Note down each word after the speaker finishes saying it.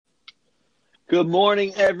Good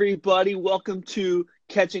morning, everybody. Welcome to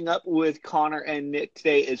Catching Up with Connor and Nick.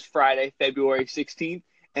 Today is Friday, February 16th,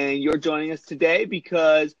 and you're joining us today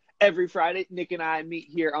because every Friday, Nick and I meet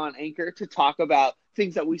here on Anchor to talk about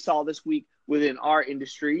things that we saw this week within our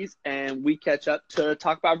industries, and we catch up to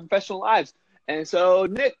talk about professional lives. And so,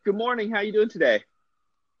 Nick, good morning. How are you doing today?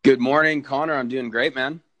 Good morning, Connor. I'm doing great,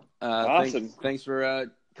 man. Awesome. Thanks for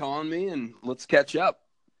calling me, and let's catch up.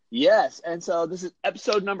 Yes, and so this is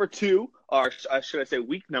episode number two, or should I say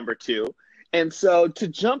week number two. And so to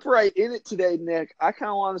jump right in it today, Nick, I kind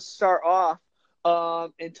of want to start off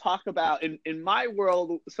and talk about, in my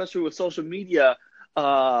world, especially with social media,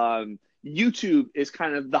 YouTube is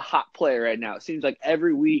kind of the hot player right now. It seems like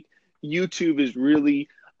every week YouTube is really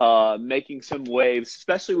making some waves,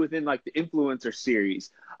 especially within like the influencer series,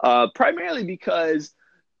 primarily because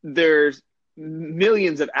there's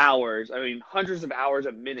millions of hours, hundreds of hours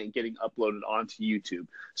a minute getting uploaded onto YouTube.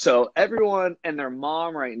 So everyone and their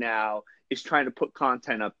mom right now is trying to put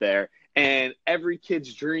content up there. And every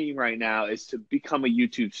kid's dream right now is to become a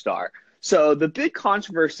YouTube star. So the big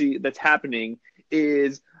controversy that's happening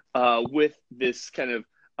is with this kind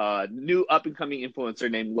of new up and coming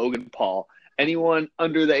influencer named Logan Paul. Anyone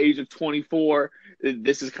under the age of 24,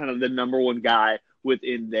 this is kind of the number one guy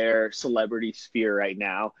within their celebrity sphere right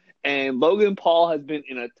now. And Logan Paul has been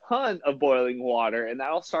in a ton of boiling water, and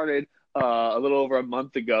that all started a little over a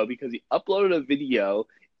month ago because he uploaded a video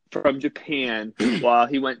from Japan while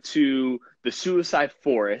he went to the suicide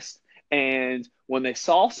forest. And when they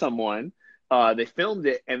saw someone, they filmed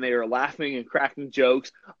it, and they were laughing and cracking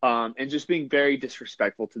jokes and just being very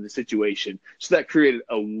disrespectful to the situation. So that created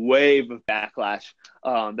a wave of backlash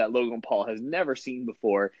that Logan Paul has never seen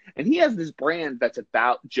before. And he has this brand that's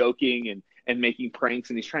about joking and making pranks,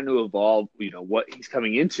 and he's trying to evolve, what he's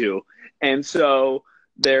coming into. And so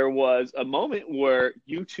there was a moment where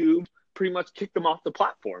YouTube pretty much kicked him off the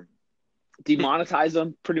platform, demonetized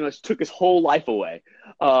him, pretty much took his whole life away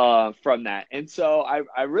from that. And so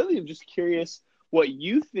I really am just curious what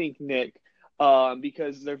you think, Nick,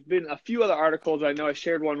 because there've been a few other articles. I know I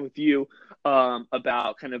shared one with you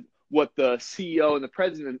about kind of what the CEO and the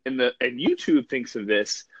president and YouTube thinks of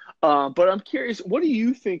this. But I'm curious, what do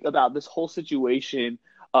you think about this whole situation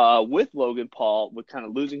with Logan Paul, with kind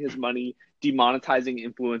of losing his money, demonetizing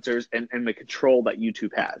influencers, and the control that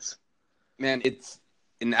YouTube has? Man, it's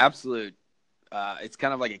an absolute it's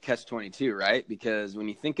kind of like a catch-22, right? Because when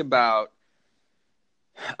you think about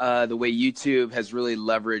the way YouTube has really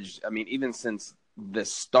leveraged, even since the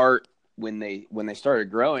start when they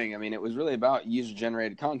started growing, it was really about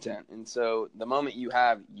user-generated content. And so the moment you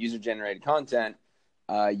have user-generated content,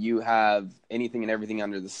 you have anything and everything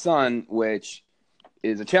under the sun, which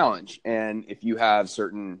is a challenge. And if you have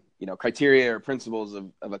certain, criteria or principles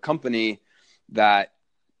of a company that,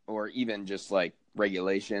 or even just like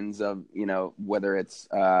regulations of, whether it's,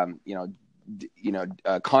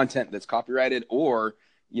 content that's copyrighted or,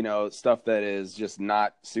 stuff that is just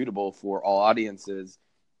not suitable for all audiences,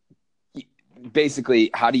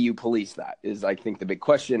 basically, how do you police that is, I think, the big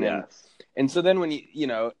question. Yes. And so then when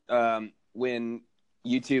when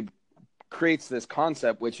YouTube creates this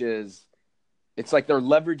concept, which is, it's like they're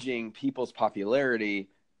leveraging people's popularity,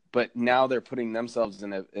 but now they're putting themselves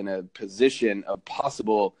in a position of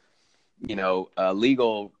possible,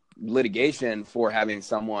 legal litigation for having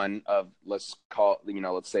someone of, let's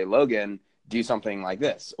say Logan, do something like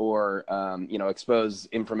this, or, expose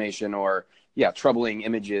information or, troubling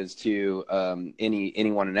images to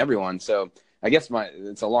anyone and everyone. So I guess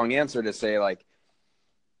it's a long answer to say, like,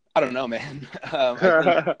 I don't know, man. I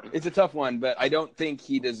think it's a tough one, but I don't think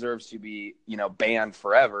he deserves to be, banned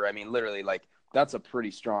forever. Literally, like, that's a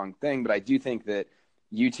pretty strong thing. But I do think that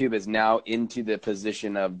YouTube is now into the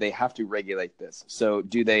position of they have to regulate this. So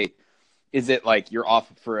is it like you're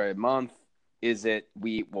off for a month? Is it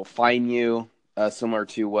we will fine you, similar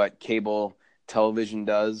to what cable television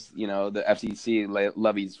does? The FCC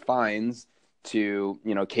levies fines to,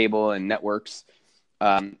 cable and networks.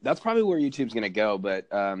 That's probably where YouTube's going to go.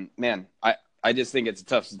 But, man, I just think it's a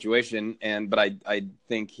tough situation. But I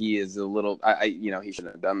think he is a little, he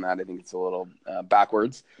shouldn't have done that. I think it's a little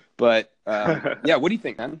backwards. But, what do you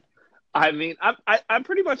think, man? I'm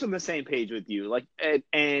pretty much on the same page with you. Like,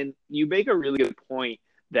 and you make a really good point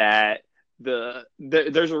that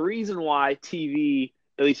there's a reason why TV,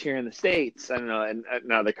 at least here in the States, I don't know, and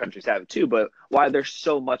other countries have it too, but why there's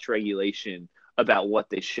so much regulation about what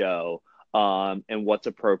they show, and what's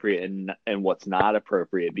appropriate and what's not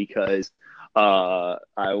appropriate, because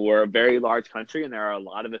we're a very large country and there are a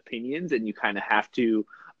lot of opinions, and you kind of have to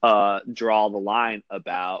draw the line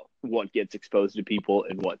about what gets exposed to people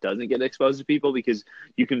and what doesn't get exposed to people, because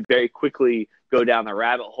you can very quickly go down the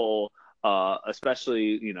rabbit hole,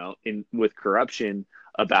 especially in with corruption,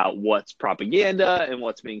 about what's propaganda and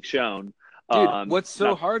what's being shown. Dude, what's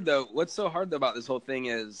so hard though about this whole thing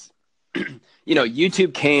is,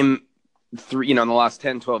 YouTube came through, in the last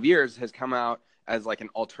 10, 12 years has come out as like an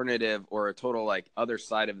alternative or a total like other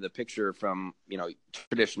side of the picture from,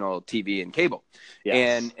 traditional TV and cable.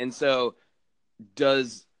 Yes. And so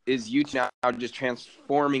is YouTube now just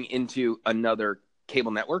transforming into another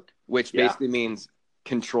cable network, which basically means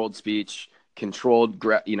controlled speech, controlled,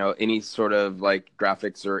 any sort of like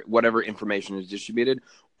graphics or whatever information is distributed?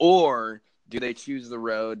 Or do they choose the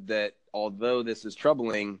road that, although this is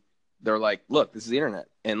troubling, they're like, look, this is the internet,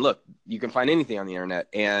 and look, you can find anything on the internet.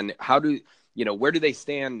 And where do they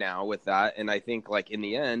stand now with that? And I think, like, in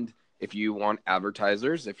the end, if you want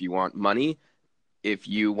advertisers, if you want money, if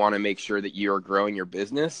you want to make sure that you're growing your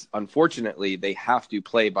business, unfortunately, they have to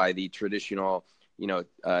play by the traditional,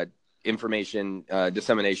 information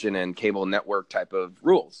dissemination and cable network type of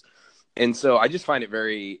rules. And so I just find it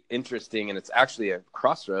very interesting, and it's actually a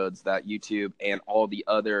crossroads that YouTube and all the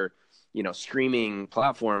other, streaming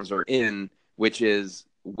platforms are in, which is,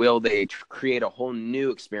 will they create a whole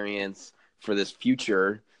new experience for this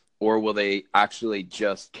future, or will they actually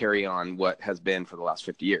just carry on what has been for the last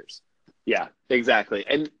 50 years? Yeah, exactly.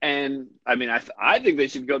 And I mean, I think they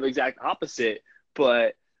should go the exact opposite,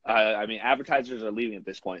 but I mean, advertisers are leaving at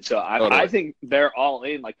this point. So I think they're all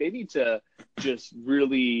in. Like, they need to just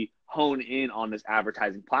really hone in on this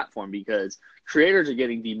advertising platform, because creators are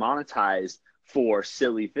getting demonetized for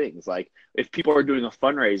silly things. Like, if people are doing a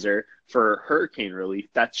fundraiser for hurricane relief,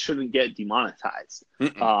 that shouldn't get demonetized.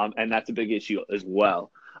 And that's a big issue as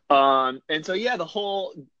well. And so, yeah, the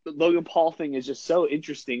whole Logan Paul thing is just so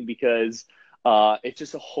interesting, because it's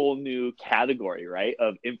just a whole new category, right,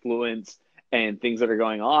 of influence and things that are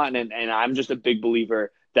going on. And I'm just a big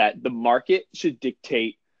believer that the market should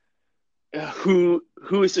dictate who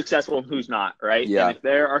is successful and who's not, right? Yeah. And if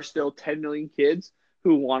there are still 10 million kids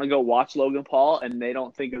who want to go watch Logan Paul and they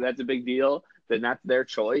don't think that that's a big deal, then that's their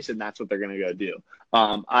choice, and that's what they're going to go do.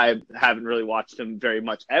 I haven't really watched him very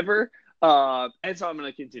much ever, and so I'm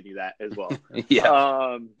going to continue that as well.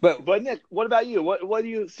 Yeah. But Nick, what about you? What do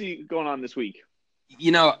you see going on this week?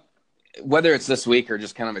 Whether it's this week or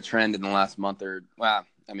just kind of a trend in the last month, the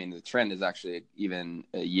trend is actually even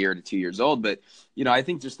a year to 2 years old. But, I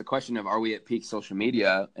think just the question of, are we at peak social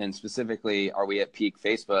media, and specifically, are we at peak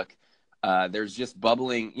Facebook? There's just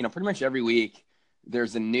bubbling, pretty much every week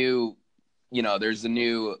there's a new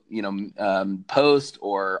post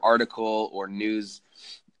or article or news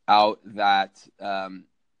out that,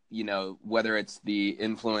 whether it's the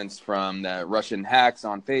influence from the Russian hacks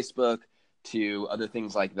on Facebook to other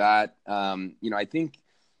things like that.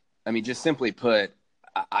 Just simply put,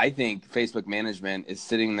 I think Facebook management is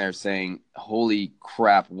sitting there saying, holy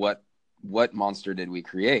crap, what monster did we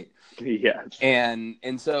create? Yeah.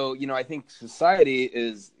 And so, I think society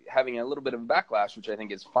is having a little bit of a backlash, which I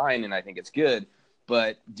think is fine, and I think it's good.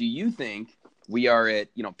 But do you think we are at,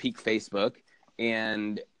 peak Facebook?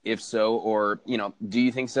 And if so, or, do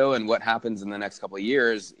you think so? And what happens in the next couple of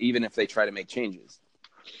years, even if they try to make changes?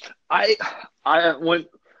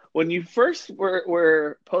 When you first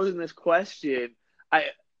were posing this question, I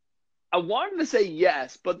wanted to say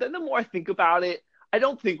yes, but then the more I think about it, I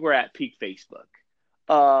don't think we're at peak Facebook,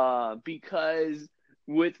 because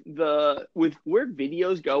with where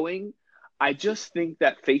video's going, I just think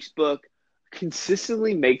that Facebook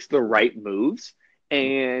consistently makes the right moves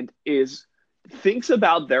and thinks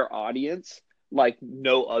about their audience like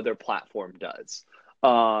no other platform does.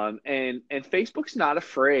 And Facebook's not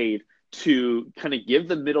afraid to kind of give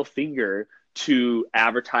the middle finger to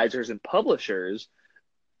advertisers and publishers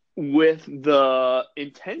with the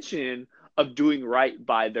intention of doing right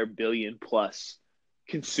by their billion plus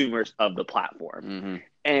consumers of the platform. Mm-hmm.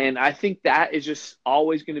 And I think that is just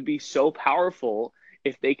always going to be so powerful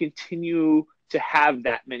if they continue to have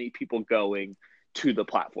that many people going to the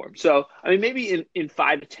platform. So, maybe in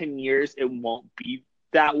 5 to 10 years, it won't be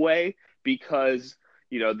that way, because,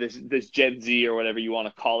 this Gen Z, or whatever you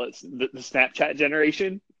want to call it, the Snapchat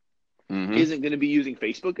generation, isn't going to be using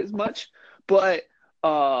Facebook as much. But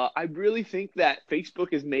I really think that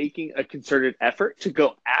Facebook is making a concerted effort to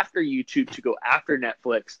go after YouTube, to go after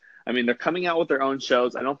Netflix. They're coming out with their own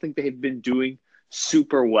shows. I don't think they've been doing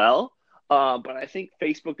super well, but I think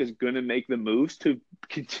Facebook is going to make the moves to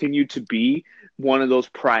continue to be one of those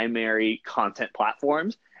primary content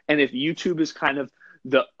platforms. And if YouTube is kind of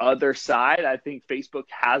the other side, I think Facebook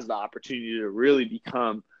has the opportunity to really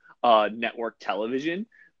become network television,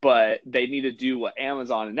 but they need to do what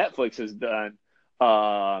Amazon and Netflix has done,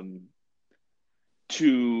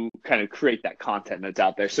 to kind of create that content that's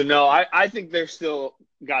out there. So no, I think they're still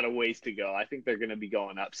got a ways to go. I think they're going to be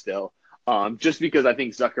going up still, just because I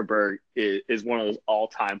think Zuckerberg is one of those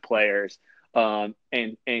all-time players, and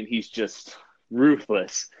he's just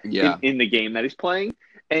ruthless Yeah. in the game that he's playing,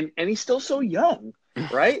 and he's still so young,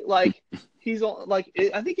 right? Like he's like,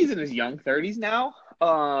 I think he's in his young 30s now,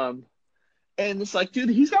 and it's like, dude,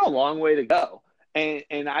 he's got a long way to go.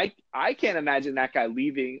 And I can't imagine that guy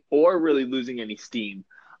leaving or really losing any steam.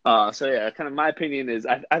 So yeah, kind of my opinion is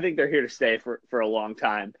I think they're here to stay for a long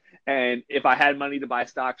time. And if I had money to buy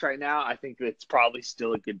stocks right now, I think it's probably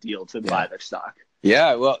still a good deal to buy their stock.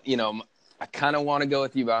 Yeah, well, I kind of want to go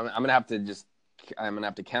with you, but I'm gonna have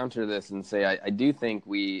to counter this and say I do think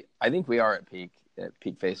we are at peak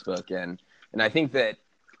Facebook, and I think that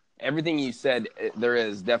everything you said, there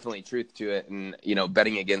is definitely truth to it, and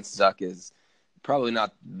betting against Zuck is probably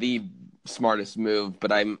not the smartest move,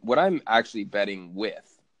 but what I'm actually betting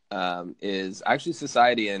with is actually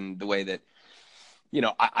society, and the way that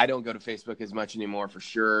I don't go to Facebook as much anymore, for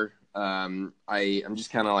sure. I'm just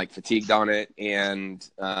kind of like fatigued on it, and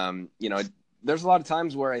there's a lot of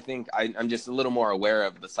times where I think I'm just a little more aware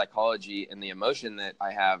of the psychology and the emotion that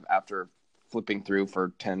I have after flipping through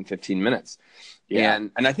for 10, 15 minutes. Yeah.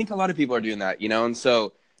 And I think a lot of people are doing that, and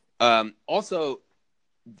so also,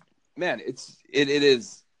 man, it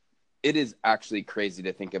is actually crazy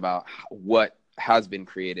to think about what has been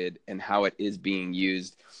created and how it is being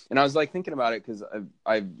used. And I was like thinking about it because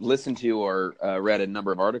I've listened to or read a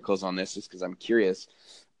number of articles on this just because I'm curious.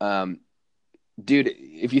 Dude,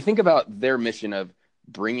 if you think about their mission of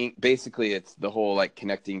basically it's the whole like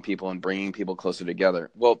connecting people and bringing people closer together.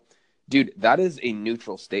 Well, dude, that is a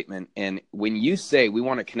neutral statement. And when you say we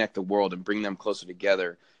want to connect the world and bring them closer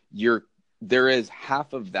together, there is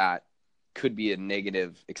half of that could be a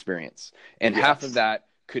negative experience. And half of that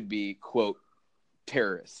could be, quote,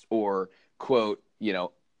 terrorists or, quote,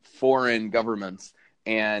 foreign governments.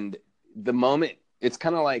 And the moment it's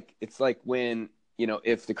kind of like, it's like when,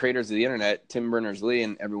 if the creators of the internet, Tim Berners-Lee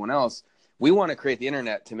and everyone else, we want to create the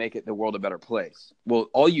internet to make the world a better place. Well,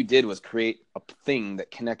 all you did was create a thing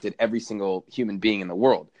that connected every single human being in the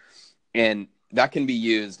world. And that can be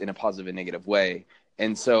used in a positive and negative way.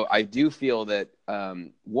 And so I do feel that,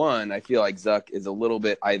 I feel like Zuck is a little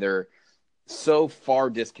bit either so far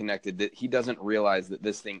disconnected that he doesn't realize that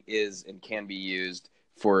this thing is and can be used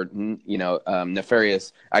for,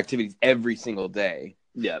 nefarious activities every single day.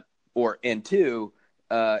 Yeah. And two,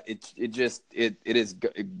 it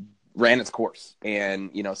ran its course, and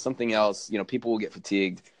something else, people will get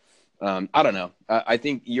fatigued. I don't know. I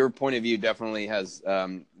think your point of view definitely has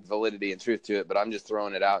validity and truth to it, but I'm just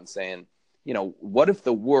throwing it out and saying, what if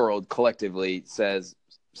the world collectively says,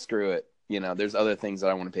 screw it? There's other things that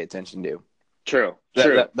I want to pay attention to. True.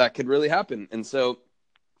 That could really happen. And so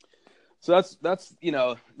that's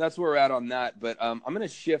where we're at on that. But I'm going to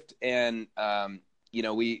shift, and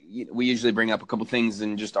we usually bring up a couple things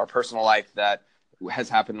in just our personal life that has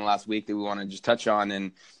happened in the last week that we want to just touch on.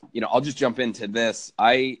 And, I'll just jump into this.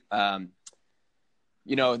 The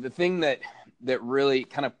thing that really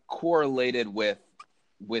kind of correlated with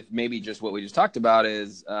maybe just what we just talked about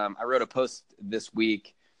is I wrote a post this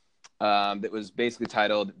week that was basically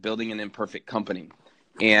titled "Building an Imperfect Company."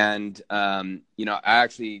 And, I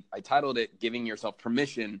titled it "Giving Yourself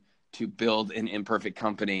Permission to Build an Imperfect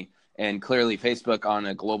Company." And clearly Facebook, on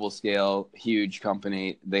a global scale, huge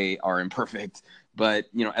company, they are imperfect. But,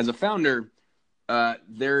 as a founder,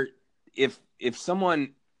 if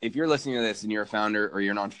you're listening to this and you're a founder or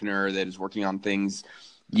you're an entrepreneur that is working on things,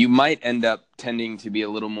 you might end up tending to be a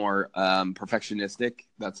little more perfectionistic.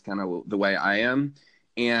 That's kind of the way I am.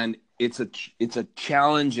 And it's a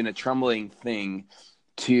challenge and a troubling thing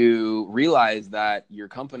to realize that your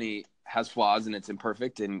company has flaws and it's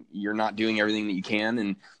imperfect and you're not doing everything that you can.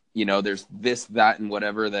 And, there's this, that, and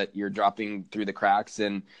whatever that you're dropping through the cracks.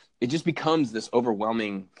 And it just becomes this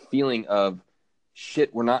overwhelming feeling of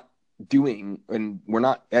shit, we're not doing and we're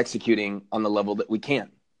not executing on the level that we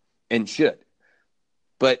can and should.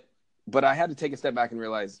 But I had to take a step back and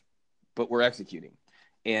realize, but we're executing.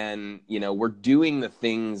 And, we're doing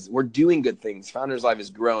we're doing good things. Founders Live is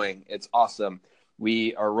growing. It's awesome.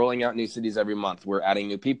 We are rolling out new cities every month. We're adding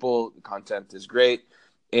new people. The content is great.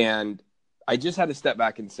 And I just had to step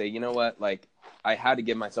back and say, you know what? Like, I had to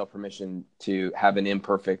give myself permission to have an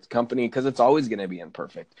imperfect company because it's always going to be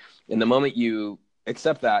imperfect. And the moment you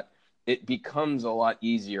accept that, it becomes a lot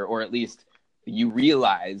easier, or at least you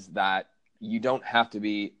realize that you don't have to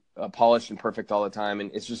be polished and perfect all the time.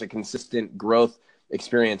 And it's just a consistent growth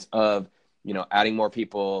experience of adding more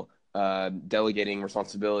people, delegating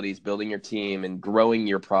responsibilities, building your team, and growing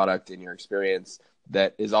your product and your experience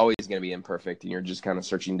that is always going to be imperfect, and you're just kind of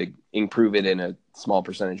searching to improve it in a small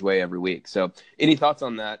percentage way every week. So any thoughts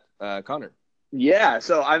on that, Connor? Yeah.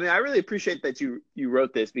 So, I mean, I really appreciate that you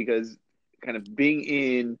wrote this, because kind of being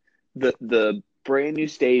in the brand new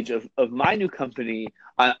stage of my new company,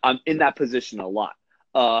 I'm in that position a lot.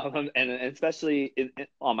 And especially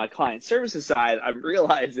on my client services side, I'm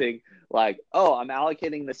realizing like, oh, I'm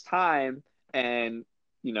allocating this time, and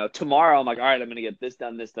tomorrow I'm like, all right, I'm going to get this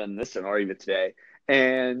done, this done, this done, or even today,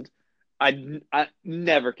 and I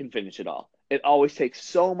never can finish it all. It always takes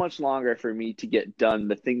so much longer for me to get done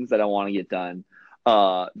the things that I want to get done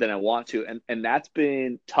than I want to, and that's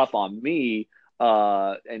been tough on me.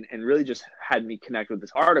 And really just had me connect with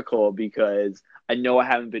this article, because I know I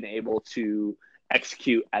haven't been able to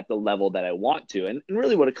execute at the level that I want to. And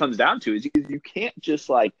really what it comes down to is you can't just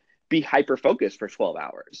like be hyper focused for 12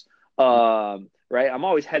 hours. Right. I'm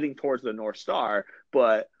always heading towards the North Star,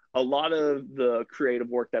 but a lot of the creative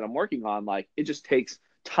work that I'm working on, like, it just takes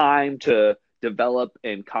time to develop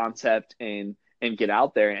and concept and get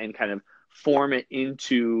out there and kind of form it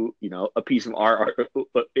into a piece of art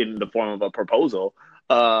in the form of a proposal.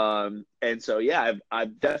 And so yeah,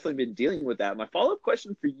 I've definitely been dealing with that. My follow-up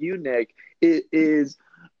question for you, Nick, is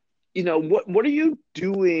what are you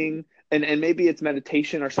doing, and maybe it's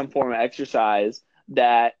meditation or some form of exercise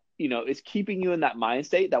that is keeping you in that mind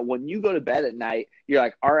state that when you go to bed at night, you're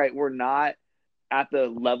like, all right, we're not at the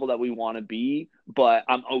level that we want to be, but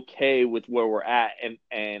I'm okay with where we're at,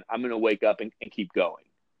 and I'm going to wake up and keep going.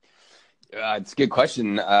 It's a good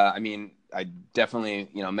question. I mean, I definitely,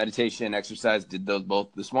 meditation, exercise, did those both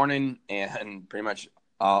this morning, and pretty much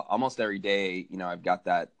almost every day, I've got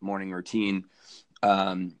that morning routine.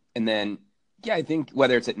 And then, yeah, I think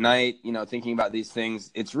whether it's at night, thinking about these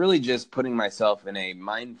things, it's really just putting myself in a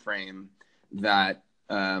mind frame that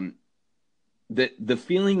the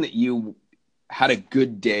feeling that you had a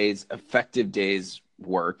good day's, effective day's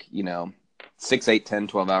work, 6, 8, 10,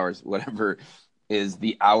 12 hours, whatever is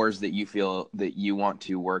the hours that you feel that you want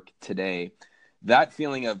to work today. That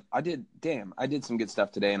feeling of, I did some good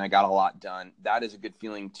stuff today and I got a lot done. That is a good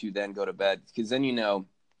feeling to then go to bed, because then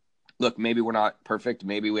look, maybe we're not perfect.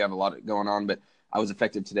 Maybe we have a lot going on, but I was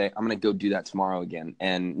effective today. I'm going to go do that tomorrow again.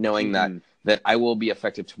 And knowing that I will be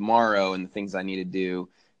effective tomorrow in the things I need to do.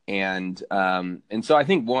 And so I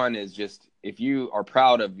think one is just, if you are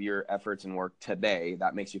proud of your efforts and work today,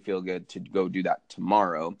 that makes you feel good to go do that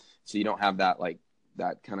tomorrow. So you don't have that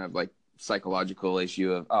kind of like psychological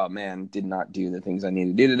issue of, oh man, did not do the things I need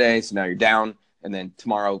to do today. So now you're down, and then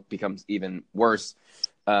tomorrow becomes even worse.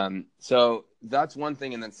 So that's one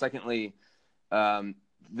thing. And then secondly,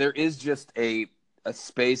 there is just a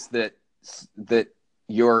space that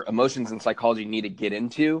your emotions and psychology need to get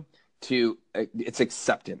into it's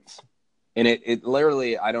acceptance. And it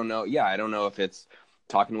literally, I don't know. Yeah. I don't know if it's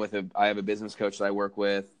talking with I have a business coach that I work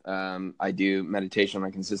with. I do meditation on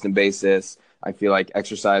a consistent basis. I feel like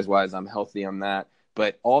exercise wise, I'm healthy on that,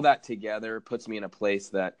 but all that together puts me in a place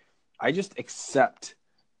that I just accept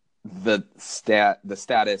the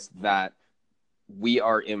status that we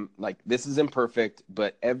are in. Like, this is imperfect,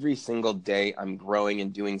 but every single day I'm growing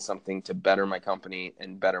and doing something to better my company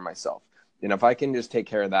and better myself. And if I can just take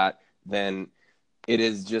care of that, then it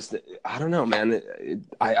is just, I don't know, man.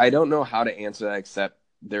 I don't know how to answer that, except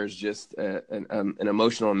there's just an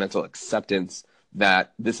emotional and mental acceptance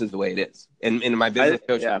that this is the way it is. And my business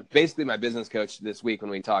coach, basically my business coach this week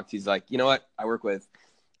when we talked, he's like, you know what? I work with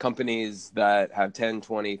companies that have 10,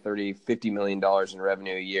 20, 30, $50 million in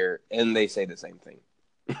revenue a year, and they say the same thing.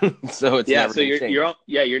 So it's never so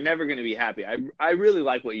you're never going to be happy. I really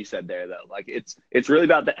like what you said there, though. Like, it's really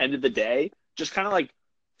about the end of the day, just kind of like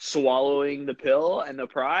swallowing the pill and the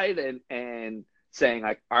pride, and saying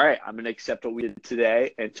like, all right, I'm going to accept what we did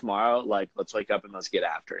today, and tomorrow, like, let's wake up and let's get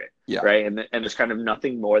after it. Yeah. Right. And there's kind of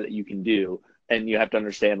nothing more that you can do. And you have to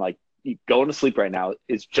understand, like, going to sleep right now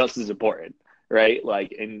is just as important. Right.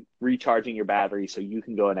 Like, and recharging your battery so you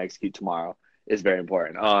can go and execute tomorrow is very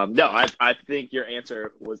important. No, I think your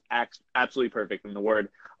answer was absolutely perfect. And the word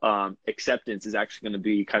acceptance is actually going to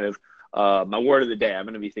be kind of my word of the day. I'm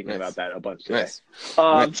going to be thinking about that a bunch today.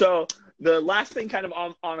 So the last thing, kind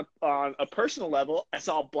of on a personal level, I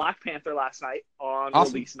saw Black Panther last night on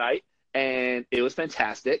release night, and it was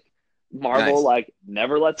fantastic. Marvel like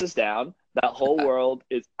never lets us down. That whole world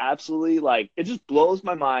is absolutely, like, it just blows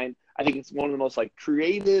my mind. I think it's one of the most like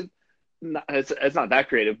creative. It's not that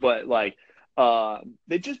creative, but like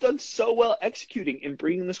they've just done so well executing and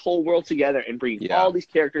bringing this whole world together and bringing all these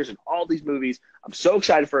characters and all these movies. I'm so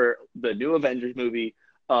excited for the new Avengers movie.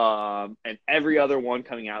 and every other one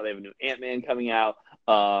coming out. They have a new Ant-Man coming out.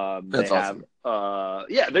 They That's have, awesome.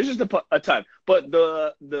 yeah, there's just a ton. But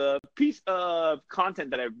the piece of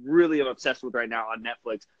content that I really am obsessed with right now on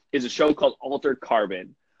Netflix is a show called Altered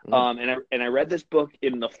Carbon. Mm. And I read this book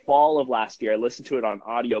in the fall of last year. I listened to it on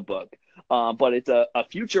audiobook. But it's a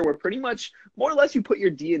future where pretty much more or less you put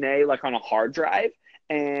your DNA like on a hard drive,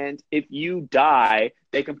 and if you die,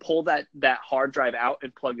 they can pull that hard drive out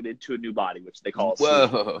and plug it into a new body, which they call a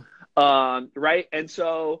sleeve. Whoa. Right? And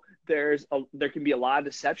so there can be a lot of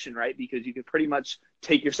deception, right? Because you can pretty much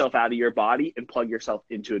take yourself out of your body and plug yourself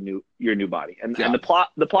into your new body. And God. the plot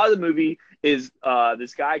of the movie is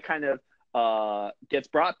this guy kind of gets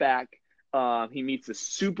brought back. He meets a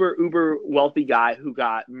super uber wealthy guy who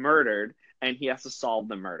got murdered, and he has to solve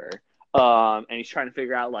the murder. And he's trying to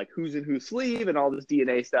figure out like who's in whose sleeve and all this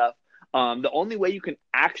DNA stuff. The only way you can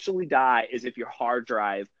actually die is if your hard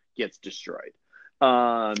drive gets destroyed.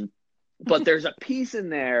 But there's a piece in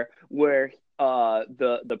there where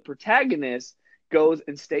the protagonist goes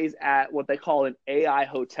and stays at what they call an AI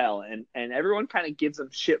hotel, and everyone kind of gives them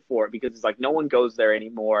shit for it because it's like no one goes there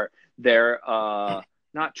anymore. They're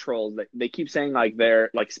not trolls. They keep saying like they're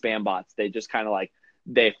like spam bots. They just kind of like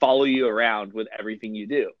they follow you around with everything you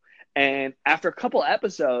do. And after a couple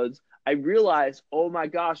episodes, I realized, oh my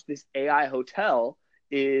gosh, this AI hotel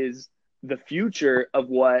is the future of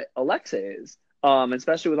what Alexa is.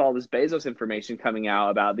 Especially with all this Bezos information coming out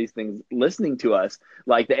about these things listening to us,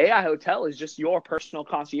 like the AI hotel is just your personal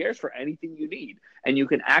concierge for anything you need. And you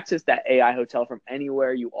can access that AI hotel from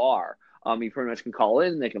anywhere you are. You pretty much can call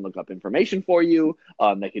in, they can look up information for you,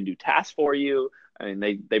 they can do tasks for you. I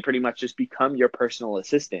mean, they pretty much just become your personal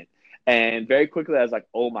assistant. And very quickly, I was like,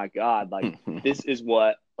 oh my God, like this is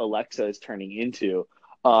what Alexa is turning into.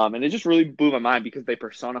 And it just really blew my mind because they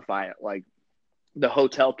personify it. Like the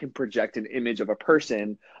hotel can project an image of a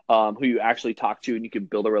person who you actually talk to and you can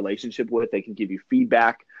build a relationship with. They can give you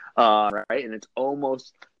feedback, right? And it's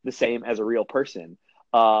almost the same as a real person.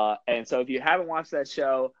 And so if you haven't watched that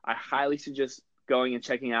show, I highly suggest going and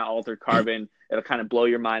checking out Altered Carbon. It'll kind of blow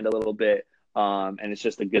your mind a little bit. And it's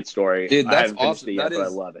just a good story. Dude, I that's haven't finished awesome. it yet, but I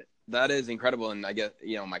love it. That is incredible. And I guess,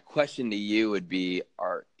 my question to you would be,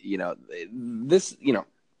 this,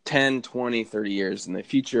 10, 20, 30 years in the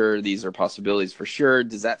future, these are possibilities for sure.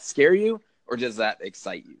 Does that scare you or does that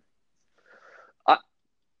excite you?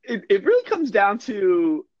 It really comes down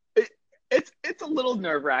to it's a little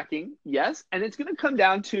nerve-wracking, yes, and it's going to come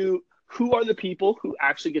down to who are the people who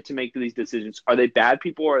actually get to make these decisions. Are they bad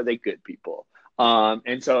people or are they good people?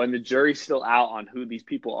 And the jury's still out on who these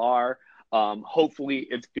people are. Hopefully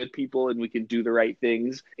it's good people and we can do the right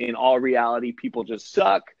things. In all reality, people just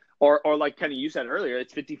suck. Or like kind of you said earlier,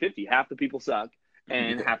 it's 50-50. Half the people suck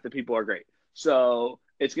and half the people are great. So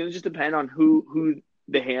it's going to just depend on who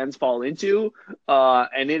the hands fall into.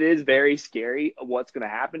 And it is very scary what's going to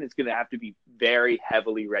happen. It's going to have to be very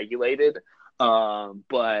heavily regulated.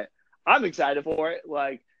 But I'm excited for it.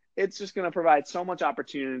 Like, it's just going to provide so much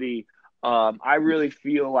opportunity. I really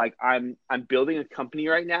feel like I'm building a company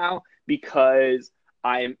right now because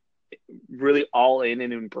I'm really all in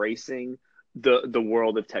and embracing the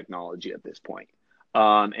world of technology at this point.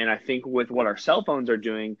 And I think with what our cell phones are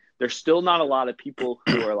doing, there's still not a lot of people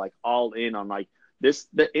who are like all in on like this.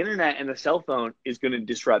 The internet and the cell phone is going to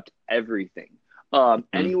disrupt everything.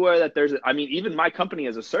 Anywhere that even my company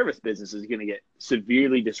as a service business is going to get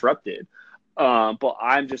severely disrupted. But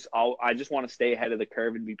I just want to stay ahead of the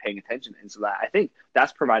curve and be paying attention. And so that I think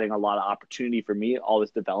that's providing a lot of opportunity for me, all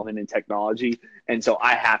this development in technology. And so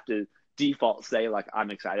I have to default say like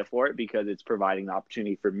I'm excited for it because it's providing the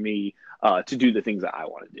opportunity for me to do the things that I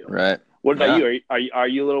want to do. Right. What about you? Are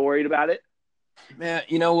you a little worried about it? Man,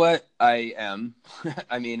 you know what? I am.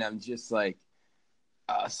 I mean, I'm just like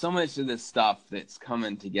so much of this stuff that's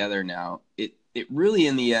coming together now. It really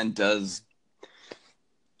in the end does.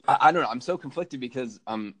 I don't know. I'm so conflicted because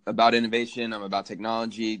I'm about innovation. I'm about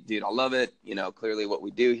technology. Dude, I love it. Clearly what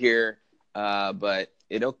we do here. But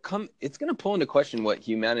it's going to pull into question what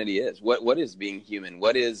humanity is. What is being human?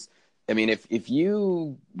 If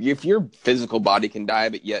your physical body can die,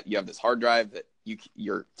 but yet you have this hard drive that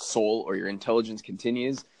your soul or your intelligence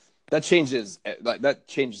continues, that changes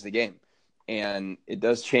the game. And it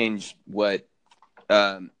does change what,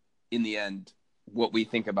 in the end, what we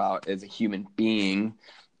think about as a human being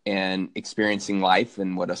and experiencing life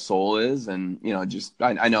and what a soul is. And,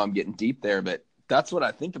 I know I'm getting deep there, but that's what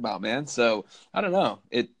I think about, man. So I don't know.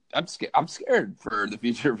 I'm scared for the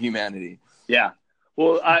future of humanity. Yeah.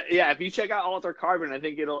 Well, if you check out Altered Carbon, I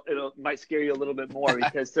think it'll might scare you a little bit more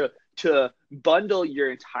because to bundle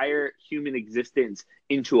your entire human existence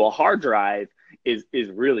into a hard drive is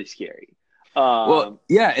really scary. Well,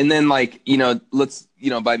 yeah, and then like let's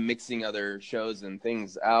by mixing other shows and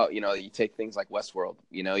things out, you take things like Westworld,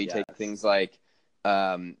 you Yes. take things like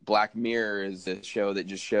Black Mirror is a show that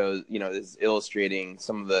just shows is illustrating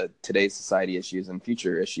some of the today's society issues and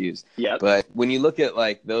future issues. Yep. But when you look at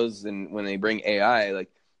like those, and when they bring AI,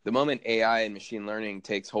 like the moment AI and machine learning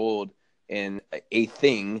takes hold in a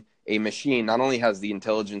machine not only has the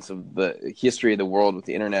intelligence of the history of the world with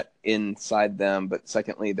the internet inside them, but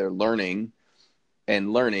secondly, they're learning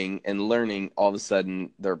and learning and learning. All of a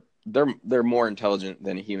sudden, they're more intelligent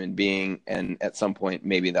than a human being, and at some point,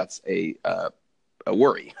 maybe that's a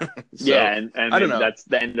worry. So, yeah, and I don't know. That's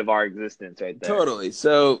the end of our existence right there. Totally.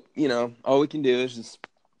 So all we can do is just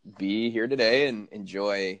be here today and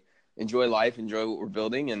enjoy life, enjoy what we're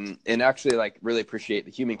building, and actually like really appreciate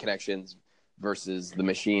the human connections versus the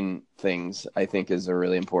machine things. I think is a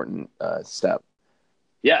really important step.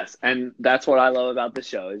 Yes, and that's what I love about the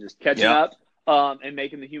show is just catching Yep. up and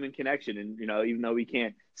making the human connection. And even though we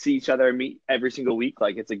can't see each other and meet every single week,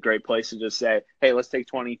 like it's a great place to just say, hey, let's take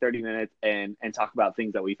 20, 30 minutes and talk about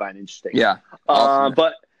things that we find interesting. Yeah. Awesome.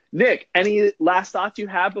 But Nick, any last thoughts you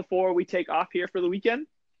have before we take off here for the weekend?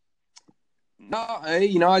 No,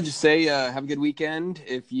 I just say have a good weekend.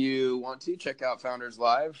 If you want to, check out Founders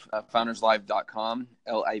Live, founderslive.com,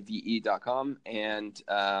 live.com. And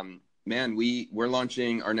man, we're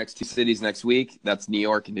launching our next 2 cities next week. That's New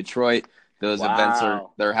York and Detroit. Those events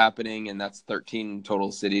they're happening, and that's 13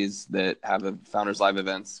 total cities that have a Founders Live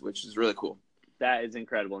events, which is really cool. That is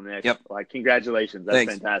incredible, Nick. Yep. Like, congratulations. That's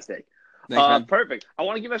Thanks. Fantastic. Thanks, Perfect. I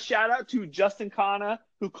want to give a shout out to Justin Kana,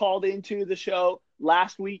 who called into the show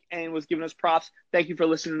last week and was giving us props. Thank you for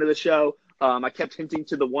listening to the show. I kept hinting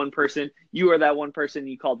to the one person. You are that one person.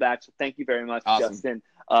 You called back. So thank you very much, awesome. Justin.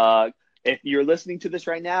 If you're listening to this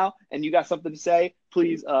right now and you got something to say,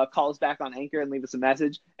 please call us back on Anchor and leave us a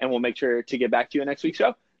message, and we'll make sure to get back to you in next week's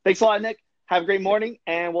show. Thanks a lot, Nick. Have a great morning,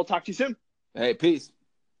 and we'll talk to you soon. Hey, peace.